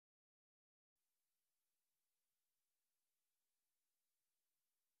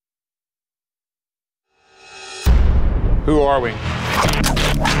Who are we?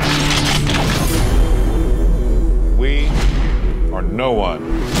 We are no one.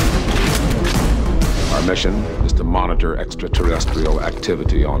 Our mission is to monitor extraterrestrial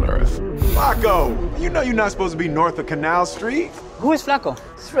activity on Earth. Flacco, you know you're not supposed to be north of Canal Street. Who is Flacco?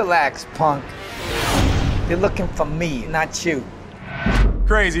 Just relax, punk. They're looking for me, not you.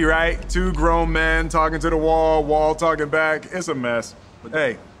 Crazy, right? Two grown men talking to the wall, wall talking back. It's a mess. But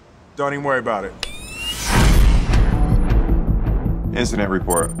hey, don't even worry about it. Incident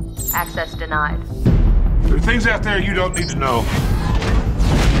report. Access denied. There are things out there you don't need to know.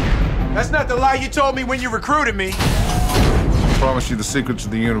 That's not the lie you told me when you recruited me. I promise you the secrets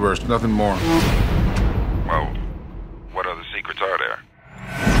of the universe, nothing more. Well, what other secrets are there?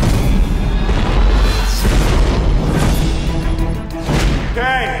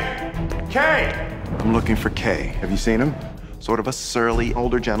 Kay! Kay! I'm looking for Kay. Have you seen him? Sort of a surly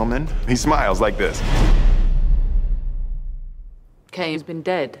older gentleman. He smiles like this. Kay's been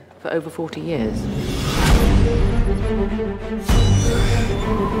dead for over 40 years.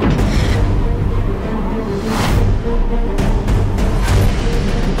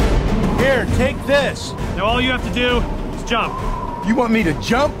 Here, take this. Now all you have to do is jump. You want me to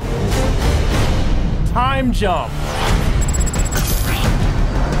jump? Time jump.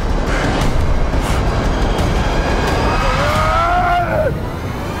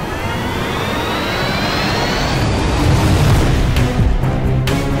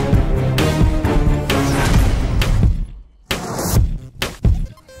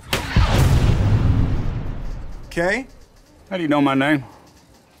 Kay? How do you know my name?